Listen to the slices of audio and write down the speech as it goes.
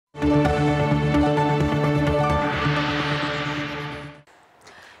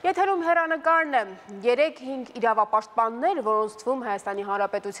Եթերում հեռանկարն է, 3-5 իրավապաշտպաններ, որոնց թվում Հայաստանի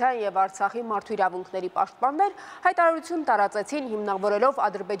Հանրապետության և Արցախի մարդու իրավունքների պաշտպաններ հայտարարություն տարածեցին հիմնավորելով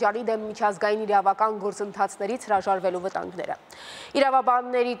Ադրբեջանի դեմ միջազգային իրավական գործընթացներից հրաժարվելու վտանգները։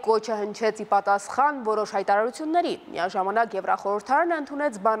 Իրավաբանների կոչը հնչեց ի պատասխան որոշ հայտարարությունների, միաժամանակ Եվրախորհրդարանը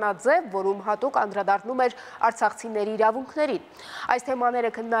ընդունեց բանաձև, որում հատուկ անդրադառնում էր արցախցիների իրավունքներին։ Այս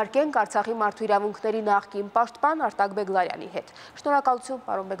թեմաները քննարկենք Արցախի մարդու իրավունքների նախկին պաշտպան Արտակ Բեգլարյանի հետ։ Շնորհակալություն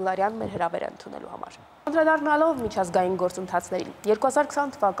պարոն Բեգլարյան մեր հրավերը ընդունելու համար։ Անդրադառնալով միջազգային գործընթացներին,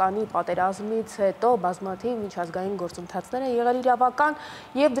 2020 թվականի պատերազմից հետո բազմաթիվ միջազգային գործընթացներ են եղել իրավական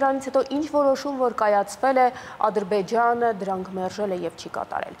եւ դրանից հետո ինչ որոշում, որ կայացվել է, Ադրբեջանը դրանք մերժել է եւ չի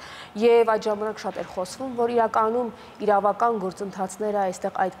կատարել։ Եվ այդ ժամանակ շատ էր խոսվում, որ իրականում իրավական գործընթացները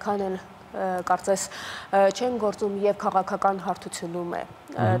այստեղ այդքան էլ կարծես չեն գործում եւ քաղաքական հարթությունում է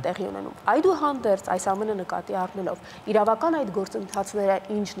տեղի ունենում։ Այդուհանդերձ այս ամենը նկատի առնելով իրավական այդ գործընթացները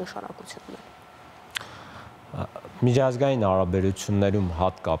ինչ նշանակություն ունեն։ Միջազգային հարաբերություններում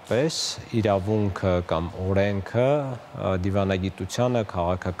հատկապես իրավունքը կամ օրենքը դիվանագիտությանը,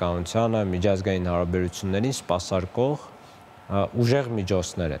 քաղաքականությանը, միջազգային հարաբերություններին սպասարկող ուժեղ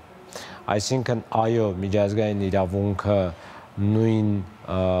միջոցներ են։ Այսինքն այո, միջազգային իրավունքը նույն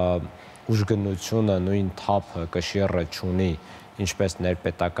ուժգնությունը, նույն թափը, կշիռը չունի, ինչպես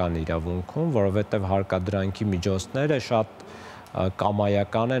ներպետական իրավունքում, որովհետև հարկադրանքի միջոցները շատ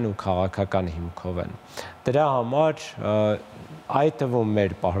կամայական են ու քաղաքական հիմքով են։ Դրա համար այդ թվում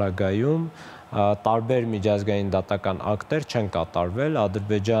մեր պարագայում տարբեր միջազգային դատական ակտեր չեն կատարվել,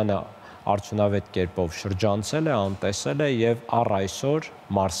 Ադրբեջանը արդյունավետ կերպով շրջանցել է, անտեսել է եւ առ այսօր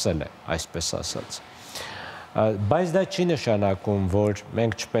մարսել է, այսպես ասած։ Բայց դա չի նշանակում, որ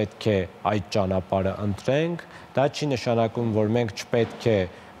մենք չպետք է այդ ճանապարհը ընտրենք, դա չի նշանակում, որ մենք չպետք է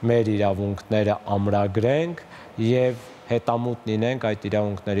մեր իրավունքները ամրագրենք եւ հետամուտ լինենք այդ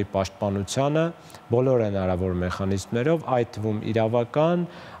իրավունքների պաշտպանությանը բոլոր հնարավոր մեխանիզմներով, այդ թվում իրավական,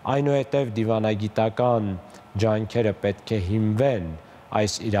 այնուհետև դիվանագիտական ջանքերը պետք է հիմնվեն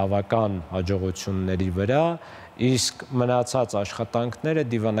այս իրավական հաջողությունների վրա, իսկ մնացած աշխատանքները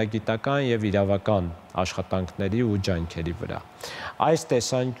դիվանագիտական եւ իրավական աշխատանքների ու ջանքերի վրա։ Այս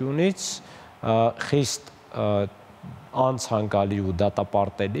տեսանկյունից խիստ անցանկալի ու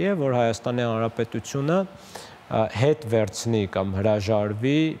դատապարտելի է, որ Հայաստանի Հանրապետությունը հետ վերցնի կամ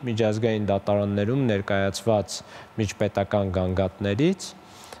հրաժարվի միջազգային դատարաններում ներկայացված միջպետական գանգատներից,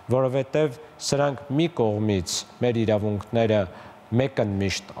 որովհետև սրանք մի կողմից մեր իրավունքները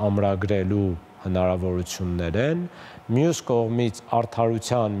մեկընդմիշտ ամրագրելու հնարավորություններ են, մյուս կողմից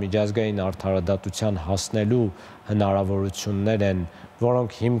արդարության, միջազգային արդարադատության հասնելու հնարավորություններ են,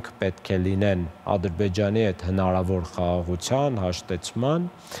 որոնք հիմք պետք է լինեն Ադրբեջանի հետ հնարավոր խաղաղության, հաշտեցման,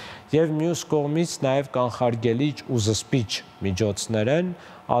 եւ մյուս կողմից նաեւ կանխարգելիչ ու զսպիչ միջոցներ են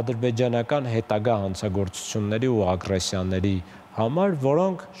ադրբեջանական հետագա հանցագործությունների ու ագրեսիաների համար,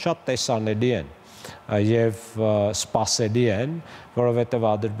 որոնք շատ տեսանելի են եւ սպասելի են, որովհետեւ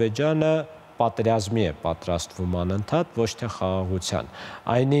Ադրբեջանը պատերազմի է պատրաստվում անընդհատ, ոչ թե խաղաղության։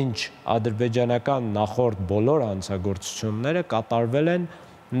 Այնինչ ադրբեջանական նախորդ բոլոր հանցագործությունները կատարվել են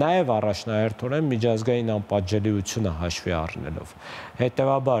նաև առաջնահերթորեն միջազգային անպատժելիությունը հաշվի առնելով։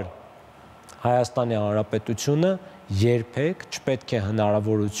 Հետևաբար Հայաստանի Հանրապետությունը երբեք չպետք է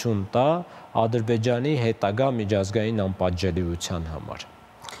հնարավորություն տա Ադրբեջանի հետագա միջազգային անպատժելիության համար։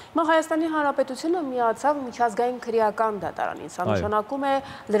 Հայաստանի Հանրապետությունը միացավ միջազգային քրեական դատարանին, սա նշանակում է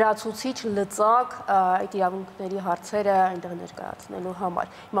լրացուցիչ լծակ այդ իրավունքների հարցերը այնտեղ ներկայացնելու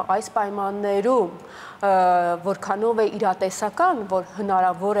համար։ Հիմա այս պայմաններում որքանով է իրատեսական, որ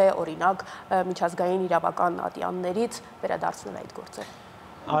հնարավոր է օրինակ միջազգային իրավական ատյաններից վերադարձնել այդ գործերը։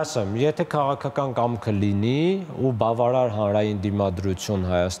 Ասեմ, եթե քաղաքական կամքը լինի ու բավարար հանրային դիմադրություն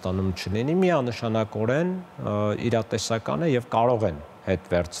Հայաստանում չլինի, միանշանակորեն իրատեսական է եւ կարող են հետ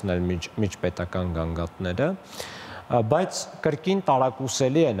վերցնել միջպետական գանգատները, բայց կրկին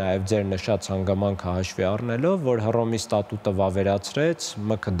տարակուսելի է նաև ձեր նշած հանգամանքը հաշվի առնելով, որ Հռոմի ստատուտը վավերացրեց,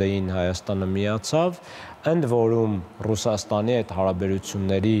 ՄՔԴ-ին Հայաստանը միացավ, ընդ որում Ռուսաստանի հետ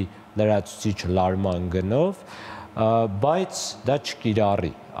հարաբերությունների լրացուցիչ լարման գնով, բայց դա չկիրառի,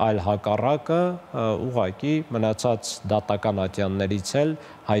 այլ հակառակը ուղղակի մնացած դատական ատյաններից էլ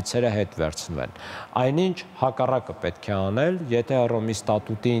հայցերը հետ վերցնվեն։ Այնինչ հակառակը պետք է անել, եթե Հռոմի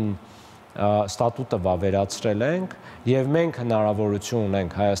ստատուտը վավերացրել ենք եւ մենք հնարավորություն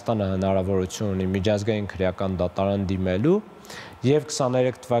ունենք, Հայաստանը հնարավորություն ունի միջազգային քրեական դատարան դիմելու եւ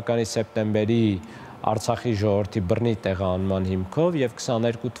 23 թվականի սեպտեմբերի Արցախի ժողովրդի բռնի տեղահանման հիմքով եւ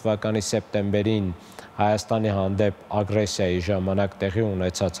 22 թվականի սեպտեմբերին Հայաստանի հանդեպ ագրեսիայի ժամանակ տեղի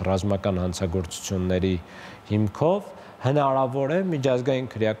ունեցած ռազմական հանցագործությունների հիմքով հնարավոր է միջազգային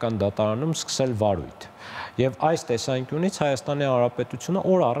քրեական դատարանում սկսել վարույթ։ Եվ այս տեսանկյունից Հայաստանի Հանրապետությունը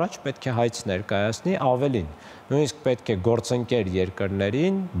օր առաջ պետք է հայց ներկայացնի, ավելին, նույնիսկ պետք է գործընկեր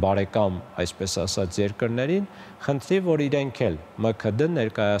երկրներին, բարեկամ, այսպես ասած, երկրներին, խնդրի, որ իրենք էլ ՄՔԴ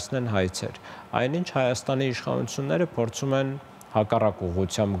ներկայացնեն հայցեր։ Այնինչ Հայաստանի իշխանությունները փորձում են հակառակ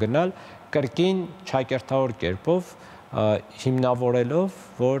ուղղությամբ գնալ, կրկին ճակերտավոր կերպով հիմնավորելով,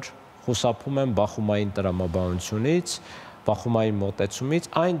 որ խուսափում են բախումային տրամաբանությունից, բախումային մոտեցումից,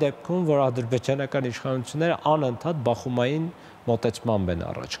 այն դեպքում, որ ադրբեջանական իշխանությունները անընդհատ բախումային մոտեցմամբ են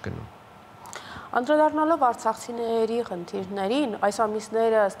առաջ գնում։ Անդրադառնալով արցախցիների խնդիրներին, այս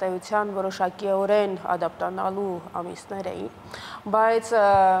ամիսները ըստ էության որոշակիորեն ադապտանալու ամիսներ էին, բայց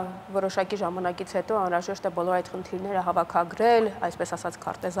որոշակի ժամանակից հետո անհրաժեշտ է բոլոր այդ խնդիրները հավաքագրել, այսպես ասած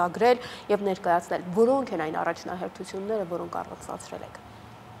քարտեզագրել եւ ներկայացնել։ Որոնք են այն առաջնահերթությունները, որոնք առանձնացրել եք։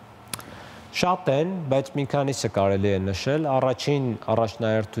 Շատ են, բայց մի քանիսը կարելի է նշել։ Առաջին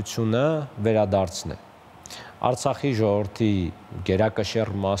առաջնահերթությունը վերադարձն է։ Արցախի ժողովրդի գերակշիռ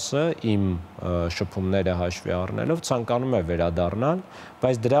մասը իմ շփումները հաշվի առնելով ցանկանում է վերադառնալ,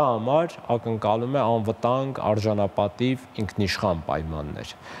 բայց դրա համար ակնկալում է անվտանգ, արժանապատիվ, ինքնիշխան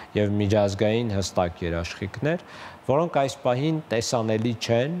պայմաններ եւ միջազգային հստակ երաշխիքներ, որոնք այս պահին տեսանելի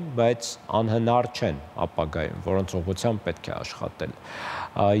չեն, բայց անհնար չեն ապագայում, որոնց ուղղությամբ պետք է աշխատել։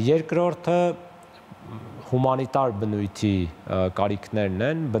 Երկրորդը հումանիտար բնույթի կարիքներն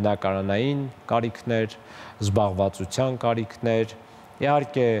են, բնակարանային կարիքներ, զբաղվածության կարիքներ,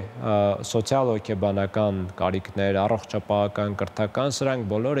 իհարկե սոցիալ-հոգեբանական կարիքներ, առողջապահական, կրթական, սրանք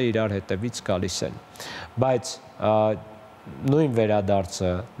բոլորը իրար հետևից գալիս են։ Բայց նույն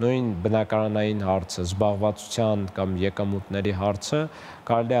վերադարձը, նույն բնակարանային հարցը, զբաղվածության կամ եկամուտների հարցը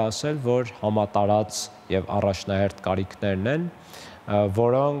կարելի է ասել, որ համատարած եւ առաջնահերթ կարիքներն են,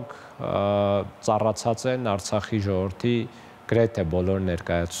 որոնք ծառացած են Արցախի ժողովրդի գրեթե բոլոր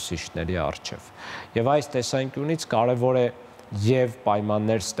ներկայացուցիչների առջև։ Եվ այս տեսանկյունից կարևոր է եւ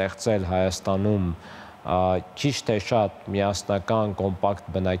պայմաններ ստեղծել Հայաստանում քիչ թե շատ միասնական կոմպակտ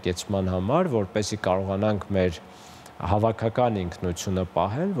բնակեցման համար, որպեսզի կարողանանք մեր հավաքական ինքնությունը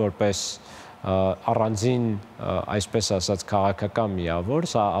պահել, որպես առանձին, այսպես ասած, քաղաքական միավոր,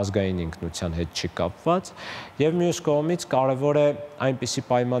 սա ազգային ինքնության հետ չի կապված, եւ մյուս կողմից կարևոր է այնպիսի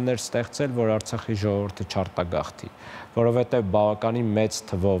պայմաններ ստեղծել, որ Արցախի ժողովուրդը չարտագաղթի, որովհետեւ բավականին մեծ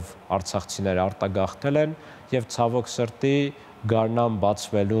թվով արցախցիներ արտագաղթել են եւ ցավոք սրտի գարնան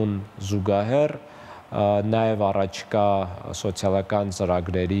բացվելուն զուգահեռ նաեւ առաջիկա սոցիալական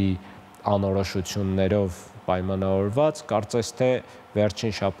ծրագրերի անորոշություններով պայմանավորված, կարծես թե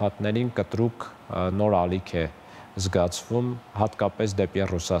վերջին շաբաթներին կտրուկ նոր ալիք է զգացվում, հատկապես դեպի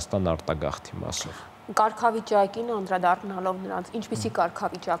Ռուսաստան արտագաղթի մասով։ Կարգավիճակին անդրադառնալով նրանց, ինչպիսի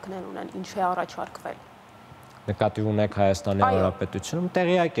կարգավիճակներ ունեն, ինչ է առաջարկվել։ Նկատի ունեք Հայաստանի Հանրապետությունում,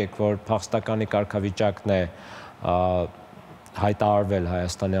 տեղյակ եք, որ փախստականի կարգավիճակն է հայտարարվել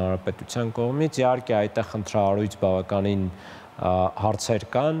Հայաստանի Հանրապետության կողմից, իհարկե այդտեղ խնդրահարույց բավականին հարցեր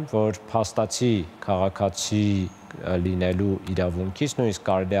կան, որ փաստացի քաղաքացի լինելու իրավունքից, նույնիսկ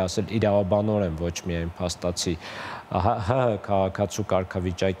կարելի է ասել իրավաբանորեն ոչ միայն փաստացի, ՀՀ քաղաքացու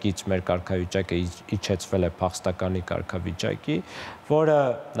կարգավիճակից մեր կարգավիճակը իջեցվել է փախստականի կարգավիճակի, որը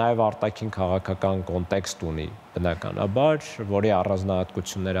նաև արտաքին քաղաքական կոնտեքստ ունի բնականաբար, որի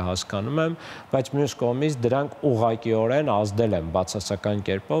առանձնահատկությունները հասկանում եմ, բայց մյուս կողմից դրանք ուղղակիորեն ազդել են բացասական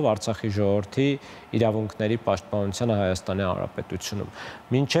կերպով Արցախի ժողովրդի իրավունքների պաշտպանությանը Հայաստանի Հանրապետությունում։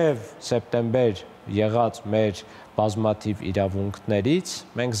 Մինչև սեպտեմբեր եղած մեր բազմաթիվ իրավունքներից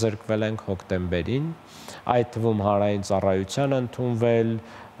մենք զրկվել ենք հոկտեմբերին, այդ թվում հանրային ծառայության ընդունվել,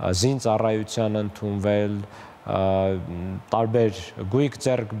 զինծառայության ընդունվել, տարբեր գույք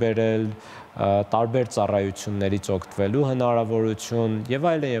ձեռք բերել, տարբեր ծառայություններից օգտվելու հնարավորություն եւ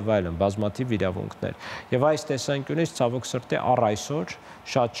այլն, բազմաթիվ իրավունքներ։ Եվ այս տեսանկյունից ցավոք սրտի առ այսօր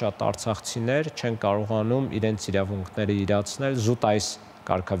շատ արցախցիներ չեն կարողանում իրենց իրավունքները իրացնել զուտ այս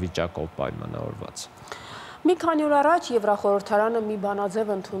կարգավիճակով պայմանավորված։ Մի քանի օր առաջ Եվրախորհրդարանը մի բանաձև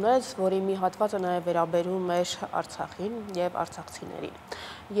ընդունեց, որի մի հատվածը նաև վերաբերում էր Արցախին եւ արցախցիներին։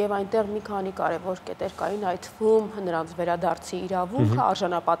 Եվ այնտեղ մի քանի կարևոր կետեր կային, այդ թվում նրանց վերադարձի իրավունքը,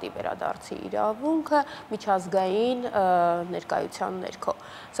 արժանապատի վերադարձի իրավունքը, միջազգային ներկայության ներքո։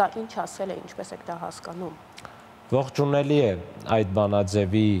 Սա ինչ ասել է, ինչպես եք դա հասկանում։ Ողջունելի է այդ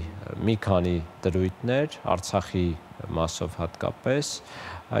բանաձևի մի քանի դրույթներ, Արցախի մասով հատկապես,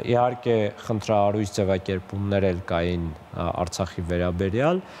 իհարկե խնդրահարույց ձևակերպումներ էլ կային Արցախի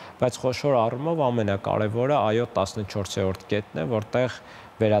վերաբերյալ, բայց խոշոր առումով ամենակարևորը այո 14-րդ կետն է, որտեղ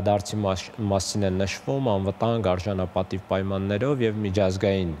վերադարձի մասին է նշվում անվտանգ արժանապատիվ պայմաններով եւ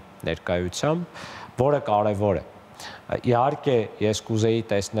միջազգային ներկայությամբ, որը կարևոր է։ Իհարկե, ես կուզեի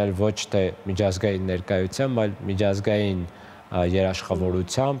տեսնել ոչ թե միջազգային ներկայությամբ, այլ միջազգային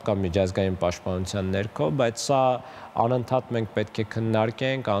երաշխավորությամբ կամ միջազգային պաշտպանության ներքո, բայց սա անընդհատ մենք պետք է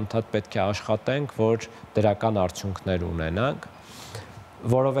քննարկենք, անընդհատ պետք է աշխատենք, որ դրական արդյունքներ ունենանք,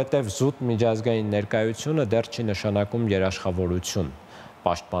 որովհետև զուտ միջազգային ներկայությունը դեռ չի նշանակում երաշխավորություն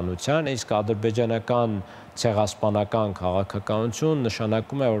պաշտպանության, իսկ ադրբեջանական ցեղասպանական քաղաքականություն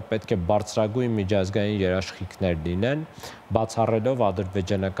նշանակում է, որ պետք է բարձրագույն միջազգային երաշխիքներ լինեն, բացառելով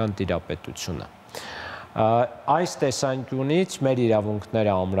ադրբեջանական տիրապետությունը։ Այս տեսանկյունից մեր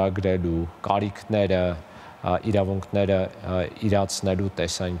իրավունքները ամրագրելու, կարիքները, իրավունքները իրացնելու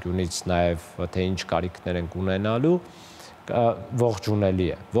տեսանկյունից նաև թե ինչ կարիքներ ենք ունենալու, ողջունելի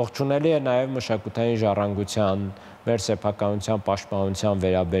է։ Ողջունելի է նաև մշակութային ժառանգության, մեր սեփականության պաշտպանության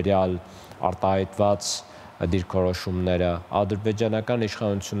վերաբերյալ արտահայտված դիրքորոշումները, ադրբեջանական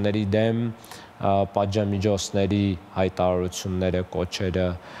իշխանությունների դեմ պատժամիջոցների հայտարարությունները, կոչերը,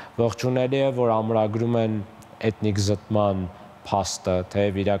 ողջունելի է, որ ամրագրում են էթնիկ զտման փաստը,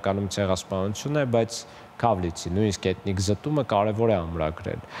 թեև իրականում ցեղասպանություն է, բայց Քավլիցի, նույնիսկ էթնիկ զտումը կարևոր է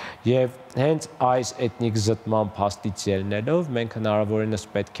ամրագրել։ Եվ հենց այս էթնիկ զտման փաստից ելնելով մենք հնարավորինս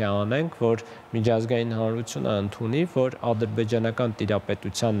պետք է անենք, որ միջազգային հանրությունը ընդունի, որ ադրբեջանական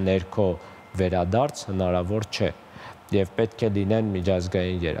տիրապետության ներքո վերադարձ հնարավոր չէ եւ պետք է լինեն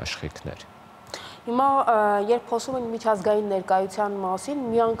միջազգային երաշխիքներ։ Հիմա, երբ խոսում ենք միջազգային ներկայության մասին,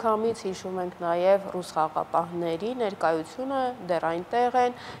 միանգամից հիշում ենք նաև ռուս խաղաղապահների ներկայությունը, դեռ այնտեղ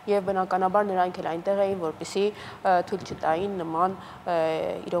են եւ բնականաբար նրանք էլ այնտեղ էին, որպեսզի թույլ չտային նման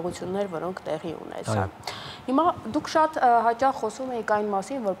իրողություններ, որոնք տեղի ունեցան։ Հիմա դուք շատ հաճախ խոսում եք այն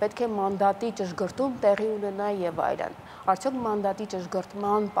մասին, որ պետք է մանդատի ճշգրտում տեղի ունենա եւ այլն։ Արդյոք մանդատի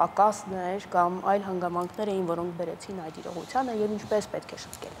ճշգրտման պակասներ կամ այլ հանգամանքներ էին, որոնք բերեցին այդ իրողությանը եւ ինչպես պետք է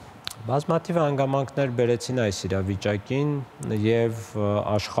շտկել։ Բազմաթիվ հանգամանքներ բերեցին այս իրավիճակին եւ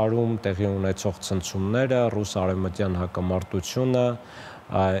աշխարհում տեղի ունեցող ցնցումները, ռուս-արևմտյան հակամարտությունը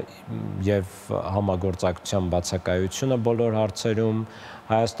եւ համագործակցության բացակայությունը բոլոր հարցերում,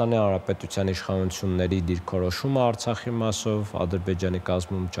 Հայաստանի Հանրապետության իշխանությունների դիրքորոշումը Արցախի մասով, Ադրբեջանի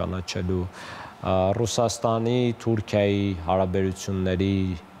կազմում ճանաչելու, Ռուսաստանի, Թուրքիայի հարաբերությունների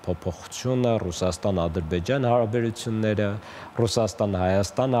փոփոխությունը, Ռուսաստան-Ադրբեջան հարաբերությունները,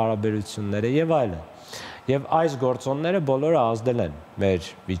 Ռուսաստան-Հայաստան հարաբերությունները եւ այլն։ Եվ այս գործոնները բոլորը ազդել են մեր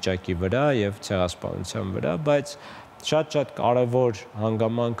վիճակի վրա եւ ցեղասպանության վրա, բայց շատ կարևոր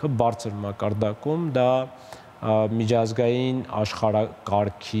հանգամանքը բարձր մակարդակում դա միջազգային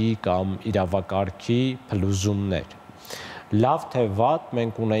աշխարհակարգի կամ իրավակարգի փլուզումներ։ Լավ թե վատ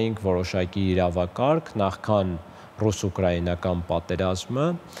մենք ունեինք որոշակի իրավակարգ նախքան ռուս-ուկրաինական պատերազմը,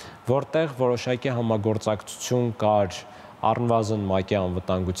 որտեղ որոշակի համագործակցություն կար առնվազն ՄԱԿ-ի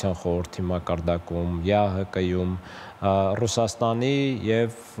անվտանգության խորհրդի մակարդակում, ԵԱՀԿ-ում, Ռուսաստանի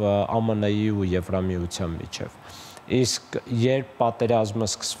եւ ԱՄՆ-ի ու Եվրամիության միջև։ Իսկ երբ պատերազմը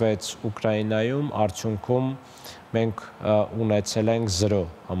սկսվեց Ուկրաինայում, արդյունքում մենք ունեցել ենք 0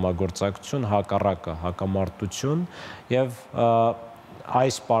 համագործակցություն, հակառակը հակամարտություն եւ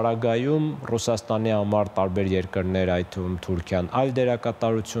այս պարագայում Ռուսաստանի համար տարբեր երկրներ, այդ թվում Թուրքիան, այլ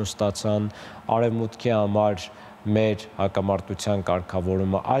դերակատարություն ստացան, Արևմուտքի համար մեր հակամարտության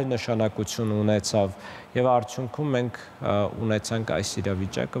կարգավորումը այլ նշանակություն ունեցավ եւ արդյունքում մենք ունեցանք այս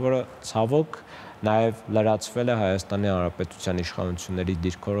իրավիճակը, որը ցավոք նաև լրացվել է Հայաստանի Հանրապետության իշխանությունների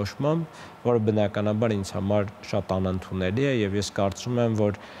դիրքորոշմամբ, որը բնականաբար ինձ համար շատ անընդունելի է եւ ես կարծում եմ,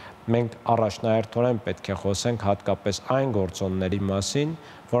 որ մենք առաջնահերթորեն պետք է խոսենք հատկապես այն գործոնների մասին,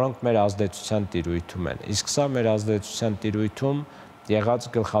 որոնք մեր ազդեցության տիրույթում են։ Իսկ սա մեր ազդեցության տիրույթում եղած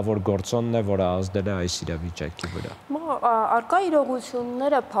գլխավոր գործոնն է, որը ազդել է այս իրավիճակի վրա։ Արկա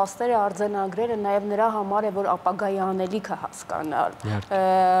իրողությունները, փաստերը, արձանագրերը նաև նրա համար է, որ ապագայի անելիքը հասկանալ։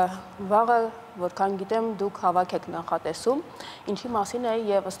 Վաղը, որքան գիտեմ, դուք հավաք եք նախատեսում, ինչի մասին է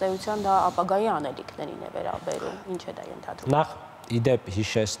եւ ըստ էության դա ապագայի անելիքներին է վերաբերում, ինչ է դա ենթադրում։ Նախ իդեպ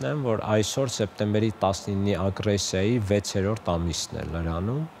հիշեցնեմ, որ այսօր սեպտեմբերի 19-ի ագրեսիայի 6-րդ ամիսն է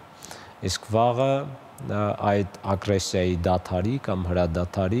լրանում, իսկ վաղը այդ ագրեսիայի դադարի կամ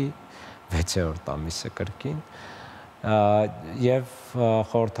հրադադարի 6-րդ ամիսը կրկին եւ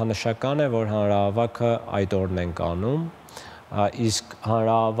խորհրդանշական է, որ հանրահավաքը այդ օրն ենք անում, իսկ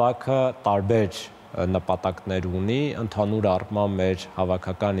հանրահավաքը տարբեր նպատակներ ունի, ընդհանուր առմամբ մեր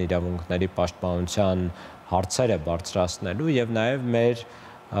հավաքական իրավունքների պաշտպանության հարցերը բարձրացնելու եւ նաեւ մեր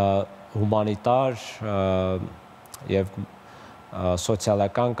հումանիտար եւ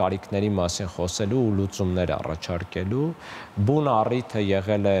սոցիալական կարիքների մասին խոսելու ու լուծումներ առաջարկելու։ Բուն առիթը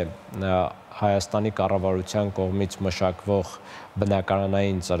եղել է Հայաստանի կառավարության կողմից մշակվող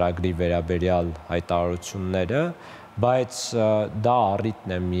բնակարանային ծրագրի վերաբերյալ հայտարարությունները, բայց դա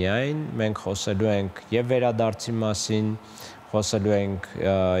առիթն է միայն, մենք խոսելու ենք եւ վերադարձի մասին, խոսելու ենք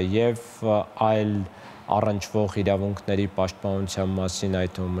եւ այլ առնչվող իրավունքների պաշտպանության մասին,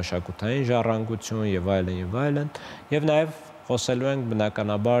 այդ թվում մշակութային ժառանգություն եւ այլն, եւ նաեւ խոսելու ենք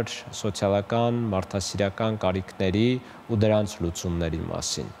բնականաբար սոցիալական, մարդասիրական կարիքների ու դրանց լուծումների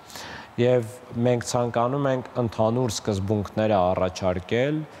մասին։ Եվ մենք ցանկանում ենք ընդհանուր սկզբունքները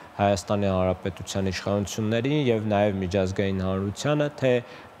առաջարկել Հայաստանի Հանրապետության իշխանություններին եւ նաեւ միջազգային հանրությանը, թե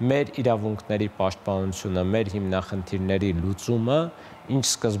մեր իրավունքների պաշտպանությունը, մեր հիմնախնդիրների լուծումը ինչ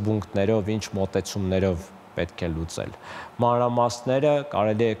սկզբունքներով, ինչ մոտեցումներով պետք է լուծել։ Մանրամասները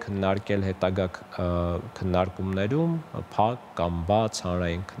կարելի է քննարկել հետագա քննարկումներում, փակ կամ բաց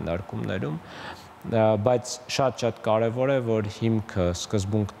հանրային քննարկումներում, բայց շատ կարևոր է, որ հիմքը,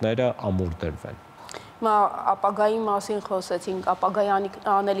 սկզբունքները ամուր դրվեն։ Հիմա ապագայի մասին խոսեցինք, ապագայի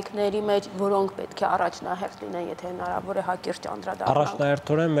անելիքների մեջ որոնք պետք է առաջնահերթ լինեն, եթե հնարավոր է հակիրճ անդրադառնանք։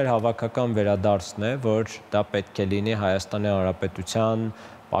 Առաջնահերթորեն մեր հավաքական վերադարձն է, որ դա պետք է լինի Հայաստանի Հանրապետության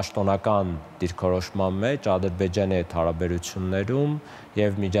պաշտոնական դիրքորոշման մեջ, Ադրբեջանի հետ հարաբերություններում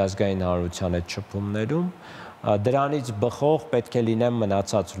եւ միջազգային հանրության հետ շփումներում, դրանից բխող պետք է լինեն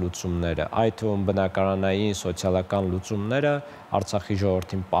մնացած լուծումները, այդ թվում բնակարանային սոցիալական լուծումները Արցախի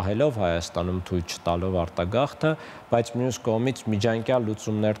ժողովրդին պահելով Հայաստանում թույլ չտալով արտագաղթը, բայց մյուս կողմից միջանկյալ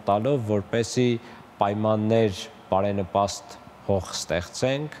լուծումներ տալով, որպեսզի պայմաններ բարենպաստ հող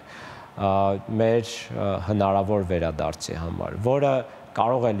ստեղծենք մեր հնարավոր վերադարձի համար, որը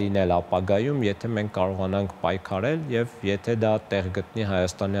կարող է լինել ապագայում, եթե մենք կարողանանք պայքարել եւ եթե դա տեղ գտնի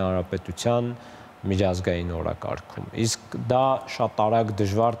Հայաստանի Հանրապետության միջազգային օրակարգում։ Իսկ դա շատ արագ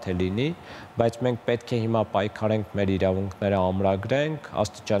դժվար թե լինի, բայց մենք պետք է հիմա պայքարենք մեր իրավունքները ամրագրենք,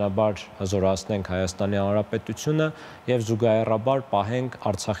 աստիճանաբար հզորացնենք Հայաստանի Հանրապետությունը եւ զուգահեռաբար պահենք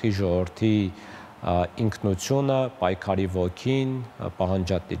Արցախի ժողովրդի ինքնությունը, պայքարի ոգին,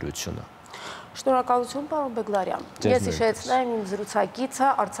 պահանջատիրությունը։ Շնորհակալություն, պարոն Բեգլարյան։ Ես հիշեցնեմ իմ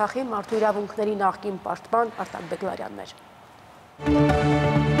զրուցակիցը Արցախի մարդու իրավունքների նախկին պաշտպան Արտակ Բեգլարյանն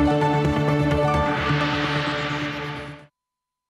էր։